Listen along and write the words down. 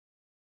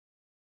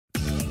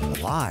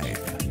Live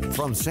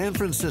from San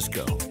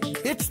Francisco,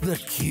 it's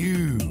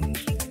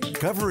theCUBE.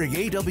 Covering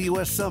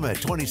AWS Summit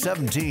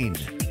 2017.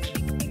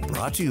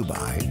 Brought to you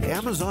by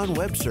Amazon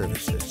Web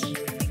Services.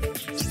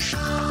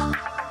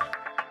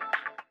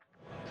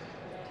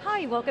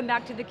 Hi, welcome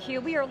back to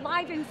theCUBE. We are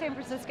live in San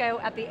Francisco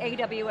at the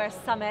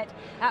AWS Summit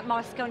at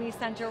Moscone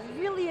Center.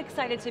 Really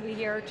excited to be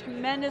here,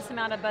 tremendous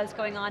amount of buzz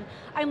going on.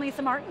 I'm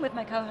Lisa Martin with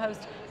my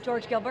co-host,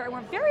 George Gilbert, and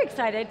we're very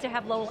excited to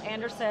have Lowell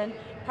Anderson,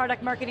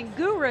 product marketing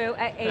guru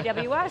at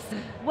AWS.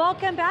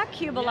 Welcome back,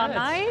 CUBE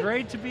alumni. It's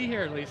great to be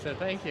here, Lisa,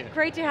 thank you.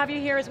 Great to have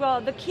you here as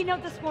well. The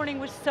keynote this morning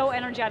was so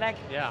energetic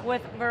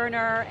with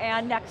Werner,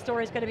 and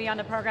Nextdoor is going to be on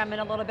the program in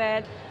a little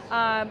bit.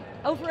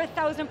 Over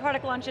 1,000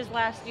 product launches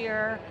last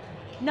year.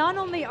 Not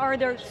only are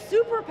there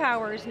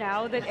superpowers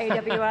now that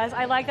AWS,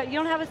 I like that, you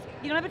don't have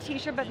a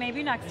t-shirt, but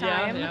maybe next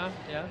time. Yeah.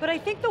 But I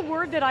think the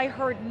word that I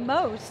heard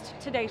most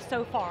today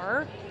so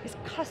far is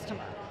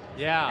customer.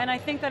 Yeah. And I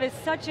think that is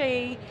such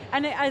a,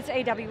 and as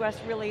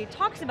AWS really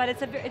talks about,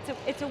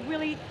 it's a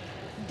really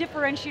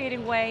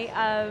differentiating way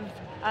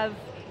of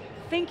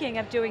thinking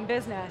of doing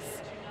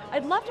business.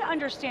 I'd love to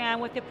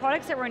understand with the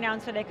products that were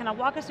announced today, can I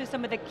walk us through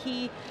some of the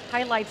key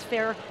highlights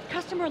there?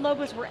 Customer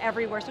logos were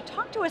everywhere, so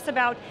talk to us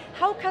about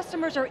how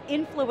customers are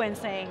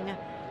influencing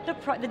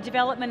the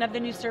development of the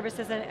new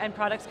services and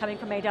products coming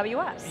from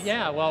AWS.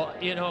 Yeah, well,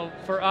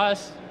 for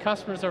us,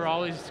 customers are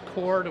always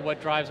core to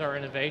what drives our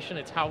innovation.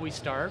 It's how we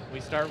start.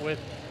 We start with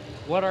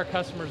what our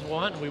customers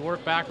want, and we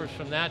work backwards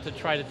from that to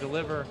try to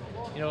deliver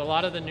a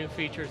lot of the new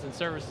features and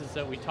services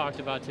that we talked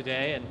about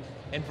today.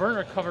 And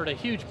Werner covered a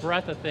huge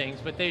breadth of things,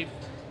 but they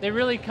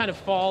really kind of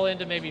fall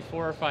into maybe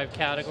 4 or 5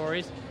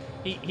 categories.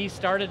 He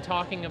started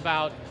talking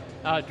about,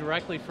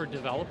 directly for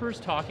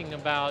developers, talking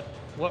about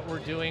what we're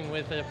doing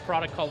with a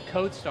product called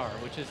CodeStar,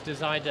 which is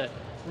designed to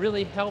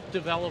really help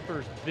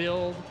developers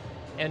build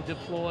and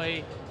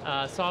deploy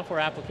software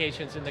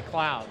applications in the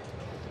cloud.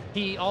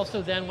 He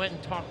also then went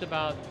and talked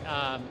about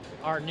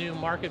our new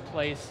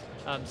marketplace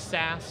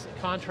SaaS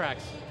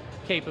contracts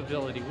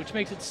capability, which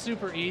makes it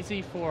super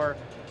easy for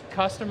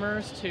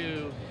customers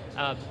to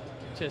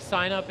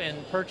sign up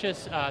and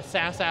purchase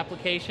SaaS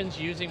applications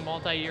using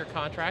multi-year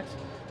contracts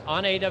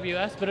on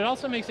AWS, but it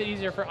also makes it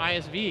easier for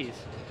ISVs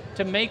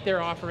to make their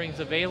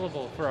offerings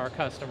available for our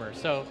customers.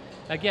 So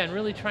again,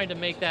 really trying to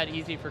make that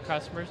easy for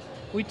customers.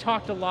 We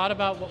talked a lot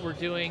about what we're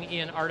doing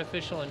in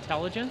artificial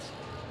intelligence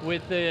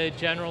with the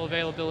general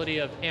availability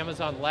of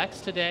Amazon Lex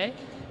today,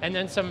 and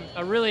then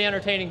a really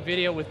entertaining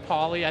video with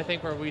Polly, I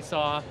think, where we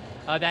saw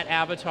that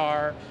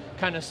avatar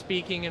kind of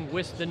speaking and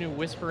the new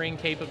whispering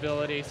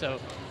capability,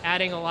 so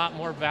adding a lot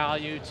more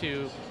value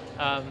to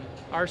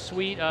our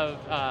suite of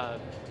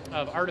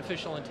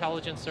artificial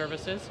intelligence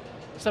services.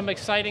 Some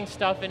exciting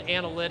stuff in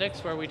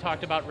analytics where we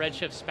talked about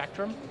Redshift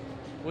Spectrum,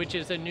 which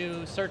is a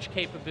new search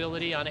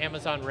capability on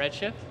Amazon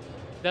Redshift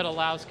that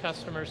allows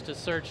customers to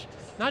search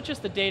not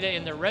just the data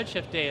in their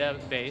Redshift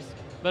database,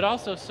 but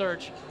also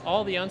search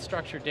all the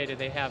unstructured data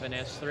they have in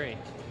S3.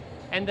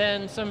 And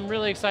then some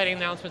really exciting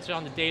announcements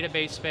on the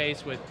database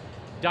space with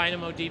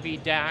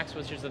DynamoDB DAX,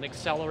 which is an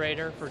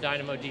accelerator for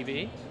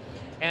DynamoDB.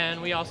 And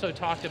we also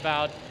talked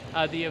about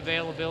the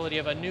availability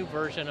of a new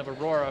version of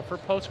Aurora for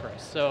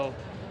Postgres. So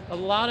a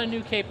lot of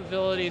new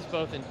capabilities,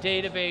 both in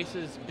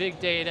databases, big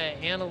data,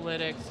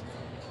 analytics,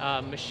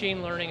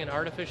 machine learning and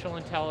artificial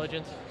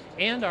intelligence,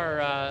 and our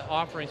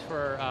offerings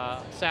for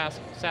SaaS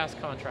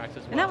contracts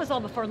as well. And that was all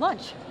before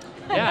lunch.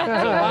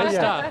 Yeah, so a lot of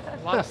stuff,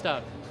 a lot of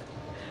stuff.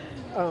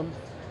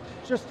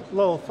 Just,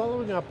 Lowell,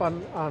 following up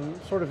on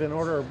sort of in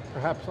order,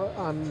 perhaps,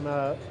 on,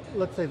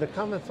 let's say, the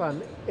comments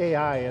on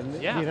AI and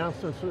the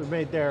announcements we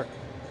made there.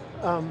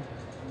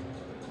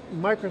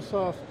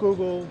 Microsoft,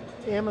 Google,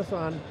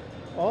 Amazon,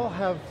 all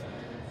have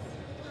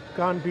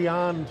gone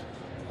beyond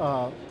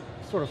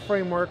sort of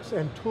frameworks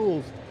and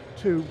tools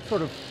to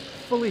sort of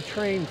fully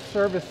trained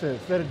services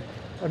that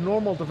a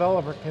normal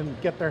developer can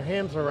get their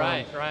hands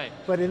around. Right.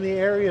 But in the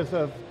areas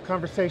of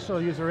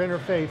conversational user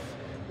interface,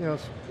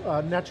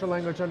 natural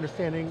language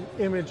understanding,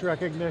 image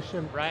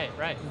recognition. Right.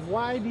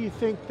 Why do you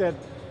think that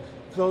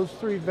those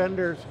 3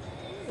 vendors,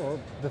 or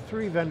the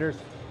 3 vendors,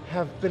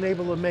 have been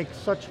able to make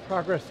such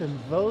progress in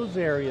those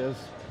areas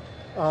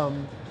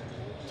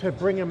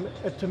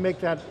to make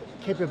that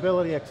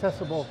capability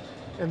accessible,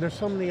 and there's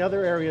so many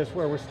other areas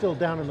where we're still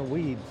down in the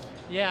weeds?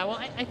 Yeah, well,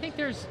 I think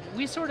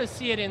we sort of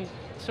see it in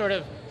sort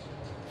of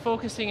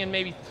focusing in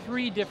maybe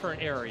 3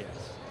 different areas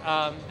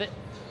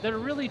that are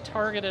really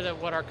targeted at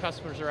what our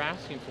customers are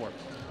asking for.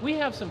 We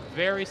have some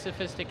very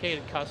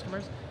sophisticated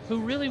customers who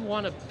really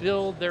want to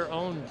build their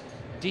own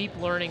deep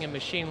learning and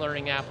machine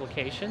learning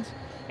applications,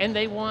 and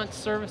they want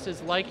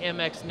services like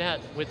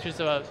MXNet, which is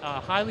a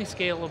highly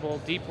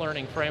scalable deep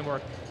learning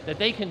framework that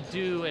they can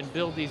do and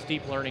build these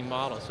deep learning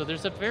models. So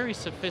there's a very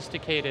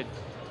sophisticated,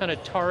 kind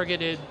of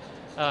targeted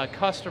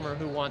customer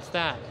who wants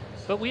that.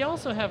 But we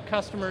also have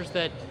customers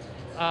that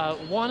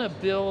want to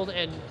build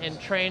and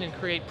train and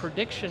create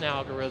prediction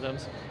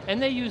algorithms,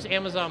 and they use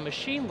Amazon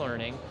Machine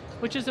Learning,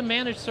 which is a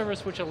managed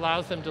service which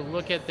allows them to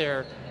look at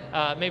their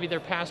maybe their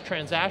past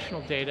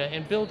transactional data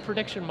and build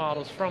prediction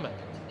models from it.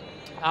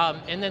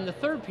 And then the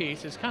third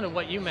piece is kind of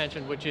what you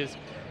mentioned, which is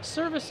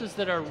services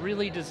that are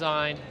really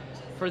designed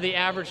for the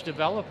average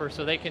developer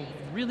so they can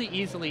really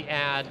easily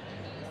add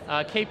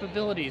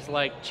capabilities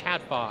like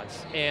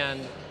chatbots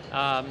and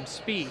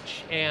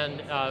speech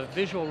and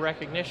visual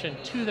recognition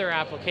to their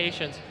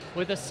applications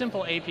with a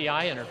simple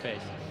API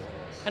interface.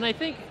 And I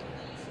think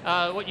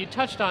what you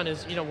touched on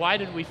is, why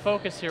did we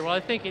focus here? Well, I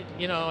think,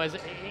 as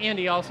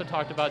Andy also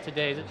talked about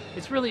today,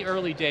 it's really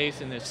early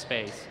days in this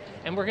space.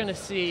 And we're going to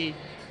see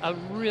a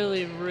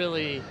really,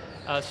 really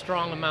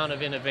strong amount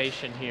of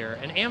innovation here.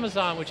 And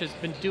Amazon, which has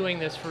been doing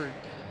this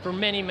for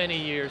many, many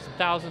years,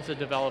 thousands of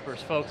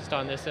developers focused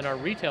on this in our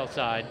retail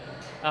side,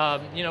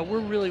 we're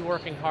really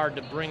working hard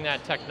to bring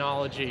that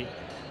technology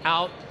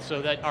out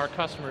so that our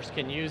customers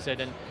can use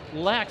it. And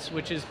Lex,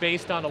 which is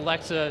based on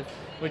Alexa,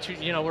 which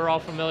we're all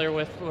familiar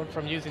with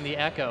from using the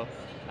Echo,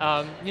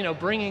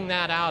 bringing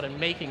that out and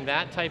making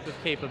that type of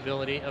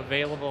capability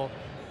available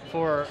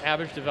for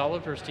average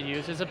developers to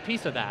use is a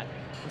piece of that.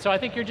 And so I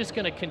think you're just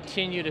going to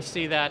continue to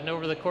see that, and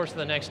over the course of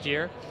the next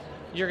year,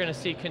 you're going to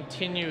see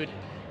continued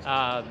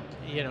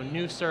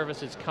new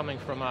services coming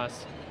from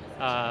us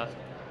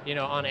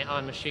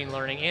on machine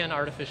learning and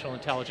artificial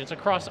intelligence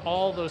across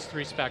all those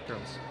three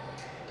spectrums.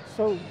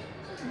 So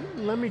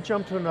let me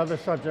jump to another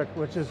subject,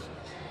 which is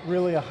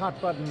really a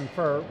hot button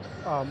for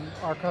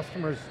our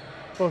customers,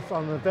 both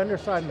on the vendor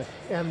side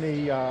and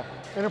the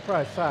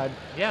enterprise side.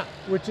 Yeah.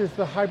 Which is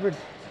the hybrid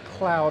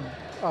cloud.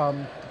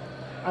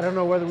 I don't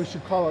know whether we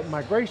should call it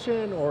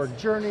migration or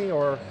journey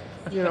or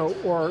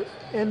or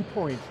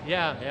endpoint.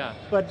 Yeah, yeah.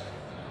 But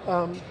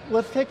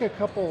let's take a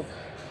couple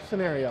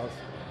scenarios.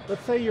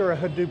 Let's say you're a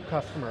Hadoop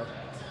customer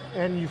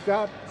and you've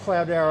got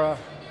Cloudera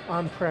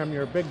on-prem,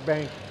 you're a big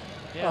bank.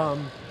 Yeah.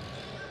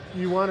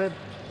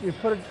 You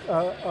put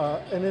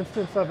an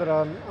instance of it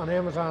on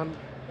Amazon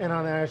and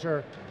on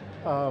Azure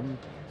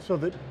so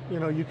that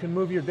you can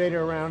move your data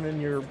around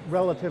and you're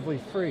relatively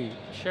free.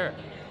 Sure.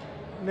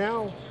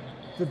 Now,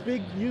 the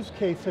big use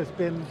case has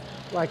been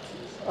like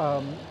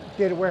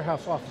data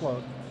warehouse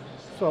offload.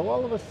 So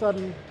all of a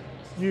sudden,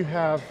 you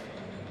have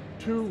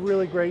two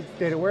really great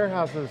data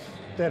warehouses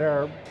that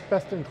are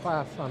best in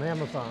class on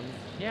Amazon.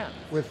 Yeah.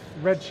 With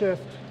Redshift,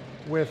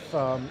 with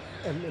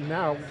and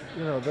now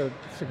the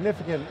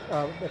significant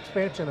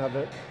expansion of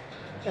it,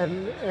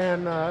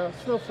 and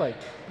Snowflake.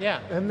 Yeah.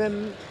 And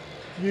then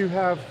you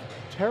have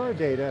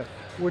Teradata,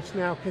 which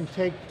now can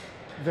take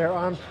their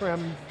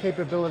on-prem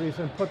capabilities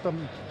and put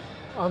them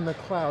on the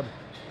cloud.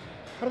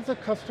 How does a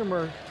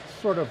customer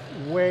sort of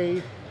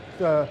weigh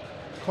the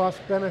cost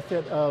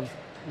benefit of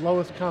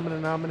lowest common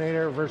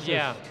denominator versus?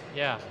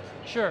 Yeah,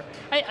 sure.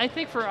 I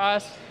think for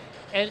us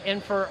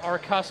and for our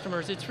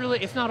customers,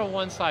 it's not a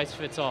one size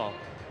fits all.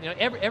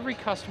 Every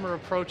customer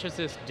approaches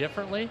this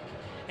differently,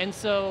 and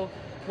so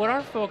what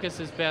our focus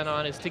has been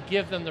on is to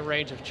give them the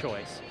range of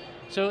choice.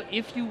 So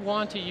if you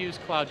want to use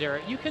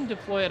Cloudera, you can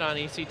deploy it on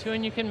EC2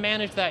 and you can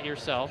manage that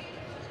yourself,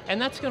 and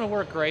that's going to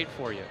work great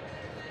for you.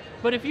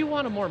 But if you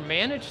want a more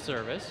managed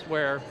service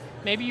where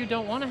maybe you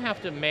don't want to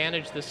have to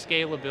manage the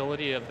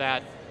scalability of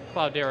that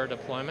Cloudera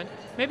deployment,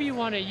 maybe you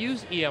want to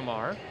use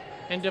EMR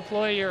and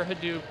deploy your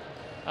Hadoop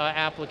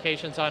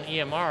applications on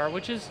EMR,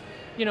 which is,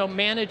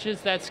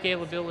 manages that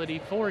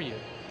scalability for you.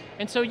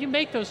 And so you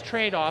make those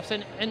trade-offs,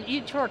 and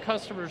each of our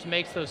customers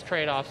makes those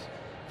trade-offs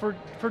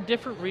for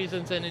different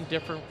reasons and in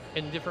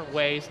different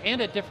ways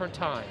and at different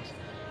times.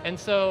 And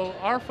so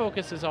our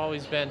focus has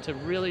always been to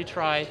really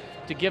try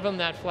to give them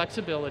that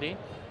flexibility,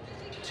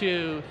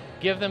 to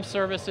give them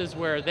services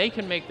where they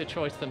can make the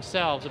choice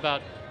themselves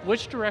about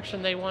which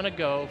direction they want to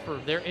go for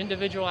their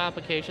individual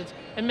applications,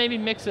 and maybe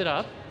mix it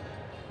up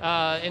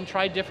and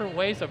try different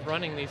ways of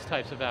running these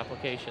types of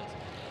applications.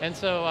 And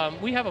so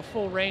we have a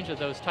full range of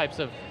those types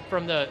of,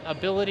 from the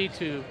ability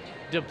to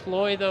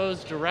deploy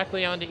those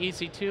directly onto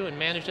EC2 and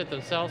manage it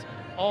themselves,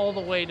 all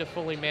the way to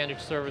fully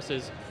managed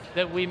services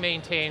that we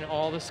maintain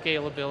all the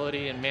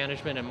scalability and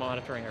management and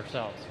monitoring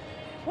ourselves.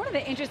 One of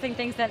the interesting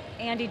things that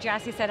Andy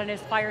Jassy said in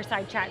his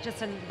fireside chat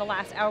just in the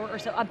last hour or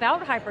so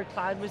about hybrid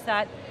cloud was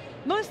that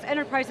most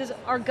enterprises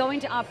are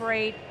going to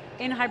operate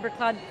in hybrid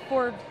cloud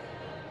for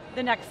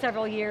the next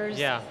several years.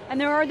 Yeah.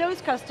 And there are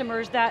those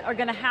customers that are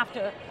going to have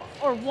to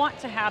or want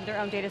to have their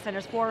own data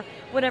centers for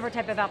whatever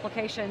type of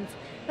applications.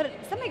 But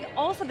something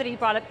also that he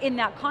brought up in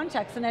that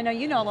context, and I know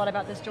you know a lot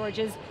about this, George,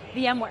 is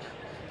VMware.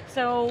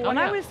 So when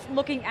I was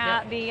looking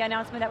at the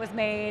announcement that was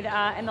made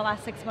in the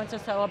last 6 months or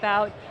so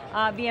about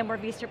VMware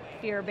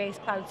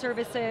vSphere-based cloud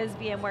services,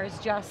 VMware's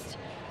just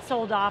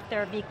sold off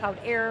their vCloud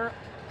Air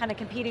kind of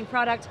competing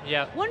product.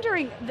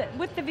 Wondering,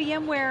 with the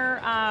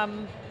VMware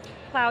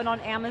cloud on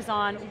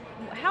Amazon,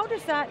 how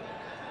does that,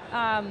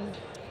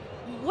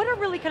 what are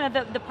really kind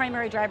of the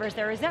primary drivers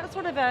there? Is that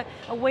sort of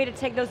a way to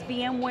take those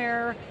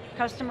VMware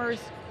customers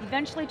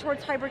eventually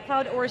towards hybrid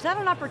cloud, or is that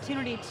an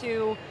opportunity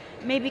to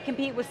maybe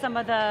compete with some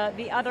of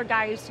the other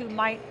guys who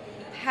might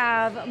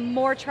have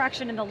more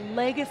traction in the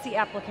legacy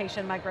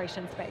application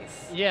migration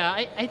space? Yeah,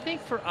 I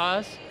think for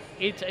us,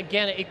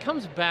 again, it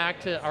comes back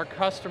to our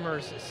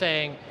customers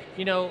saying,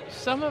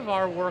 some of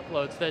our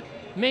workloads that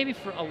maybe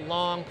for a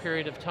long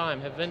period of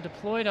time have been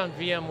deployed on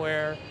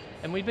VMware,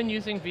 and we've been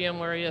using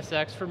VMware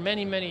ESX for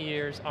many, many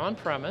years on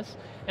premise,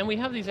 and we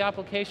have these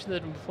applications that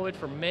have been deployed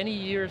for many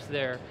years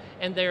there,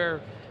 and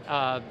they're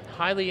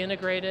highly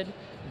integrated,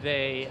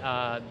 they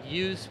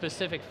use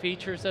specific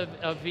features of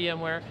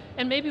VMware,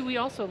 and maybe we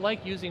also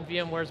like using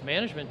VMware's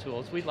management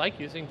tools. We like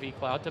using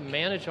vCloud to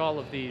manage all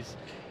of these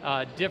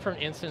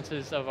different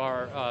instances of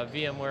our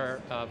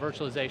VMware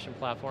virtualization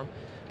platform,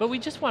 but we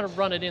just want to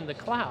run it in the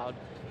cloud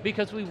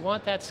because we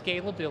want that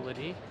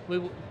scalability.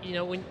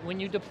 When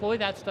you deploy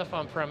that stuff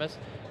on premise,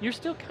 you're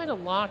still kind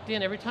of locked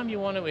in. Every time you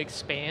want to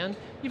expand,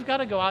 you've got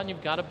to go out and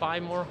you've got to buy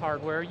more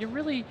hardware. You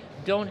really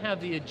don't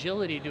have the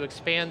agility to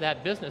expand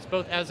that business,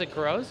 both as it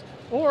grows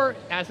or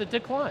as it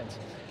declines.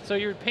 So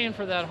you're paying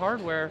for that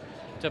hardware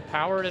to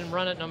power it and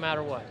run it no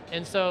matter what.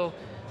 And so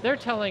they're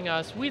telling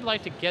us, we'd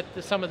like to get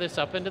some of this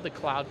up into the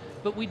cloud,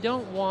 but we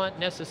don't want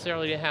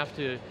necessarily to have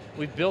to,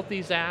 we've built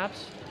these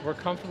apps, we're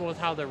comfortable with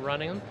how they're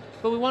running them,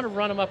 but we want to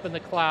run them up in the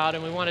cloud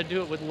and we want to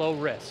do it with low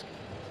risk.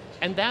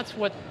 And that's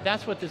what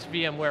this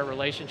VMware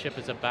relationship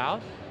is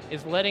about,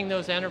 is letting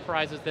those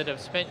enterprises that have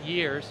spent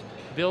years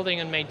building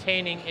and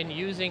maintaining and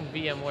using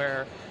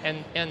VMware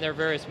and their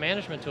various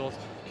management tools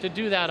to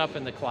do that up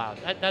in the cloud.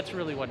 That's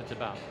really what it's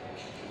about.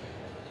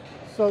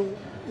 So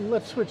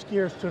let's switch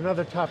gears to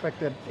another topic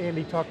that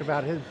Andy talked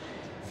about,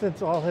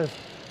 since all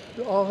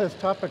his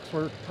topics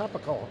were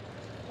topical.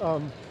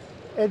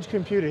 Edge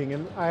computing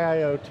and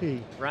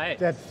IIoT. Right.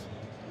 That's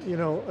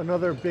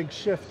another big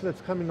shift that's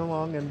coming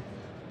along and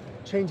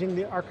changing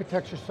the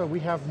architecture so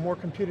we have more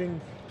computing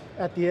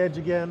at the edge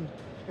again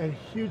and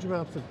huge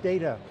amounts of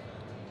data.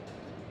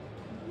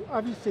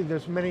 Obviously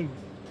there's many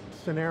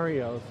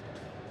scenarios,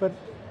 but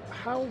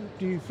how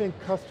do you think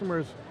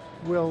customers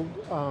will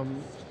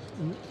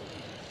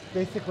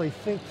basically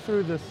think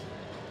through this,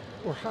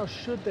 or how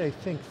should they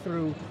think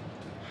through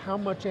how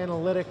much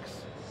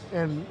analytics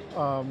and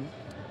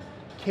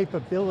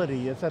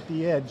capability is at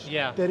the edge?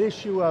 Yeah. That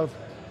issue of,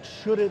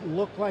 should it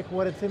look like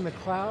what it's in the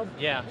cloud?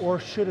 Yeah. Or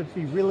should it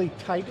be really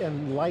tight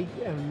and light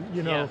and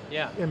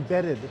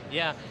embedded?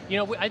 Yeah,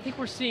 I think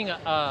we're seeing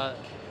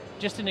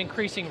just an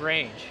increasing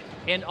range,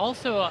 and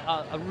also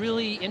a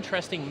really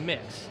interesting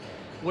mix,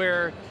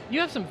 where you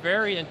have some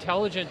very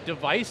intelligent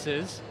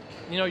devices,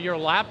 your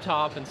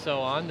laptop and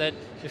so on, that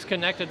is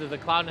connected to the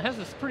cloud and has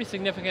this pretty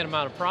significant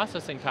amount of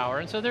processing power,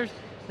 and so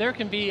there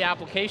can be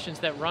applications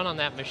that run on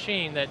that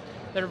machine that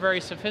are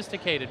very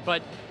sophisticated.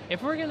 But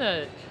if we're going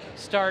to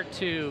start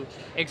to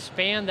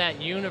expand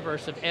that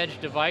universe of edge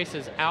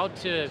devices out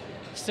to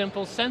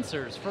simple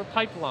sensors for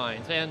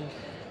pipelines,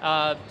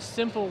 and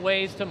simple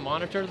ways to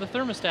monitor the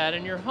thermostat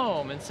in your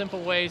home, and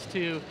simple ways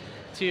to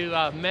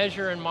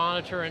measure and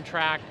monitor and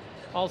track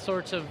all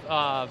sorts of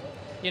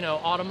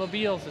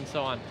automobiles and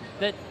so on,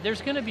 that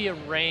there's going to be a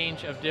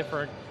range of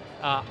different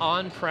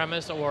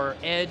on-premise or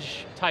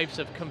edge types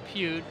of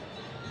compute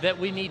that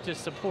we need to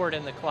support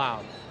in the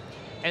cloud.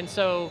 And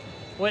so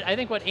I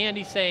think what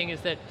Andy's saying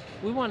is that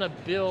we want to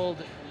build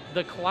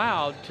the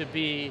cloud to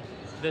be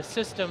the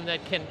system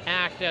that can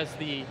act as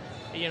the,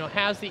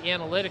 has the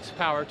analytics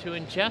power to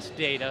ingest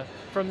data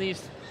from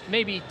these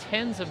maybe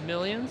tens of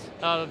millions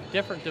of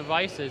different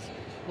devices,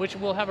 which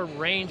will have a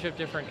range of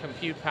different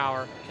compute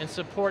power and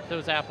support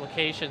those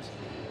applications,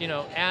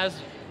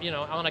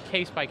 on a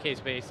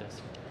case-by-case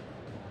basis.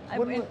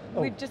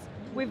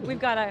 We've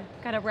got to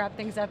kind of wrap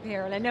things up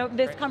here, and I know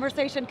this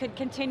conversation could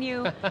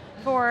continue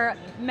for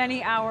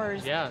many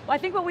hours. Yeah. Well, I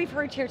think what we've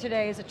heard here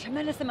today is a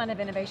tremendous amount of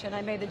innovation.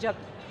 I made the joke,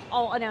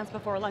 all announced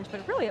before lunch,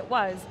 but really it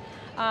was.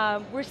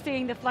 We're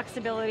seeing the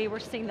flexibility, we're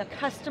seeing the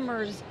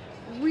customers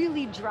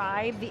really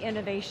drive the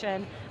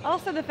innovation.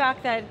 Also the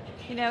fact that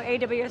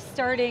AWS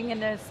starting in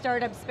the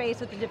startup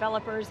space with the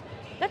developers,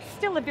 that's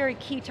still a very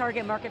key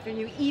target market for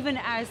you, even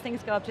as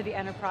things go up to the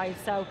enterprise.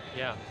 So.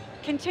 Yeah.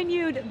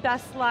 Continued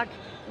best luck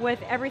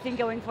with everything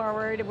going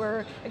forward.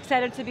 We're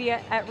excited to be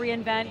at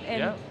reInvent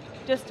in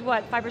just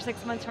 5 or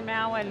 6 months from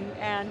now,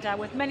 and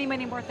with many,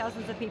 many more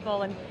thousands of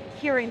people, and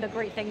hearing the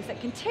great things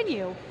that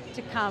continue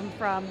to come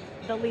from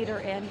the leader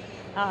in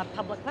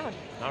public cloud.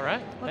 All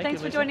right. Well,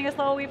 thanks for joining us,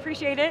 Lowell. We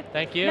appreciate it.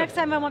 Thank you. Next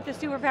time I want the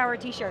superpower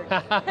t-shirt.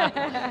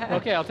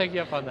 Okay, I'll take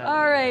you up on that.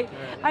 All right.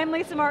 I'm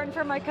Lisa Martin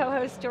for my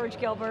co-host, George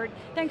Gilbert.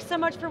 Thanks so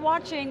much for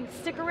watching.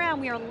 Stick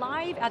around. We are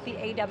live at the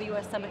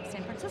AWS Summit in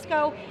San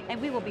Francisco, and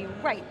we will be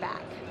right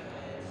back.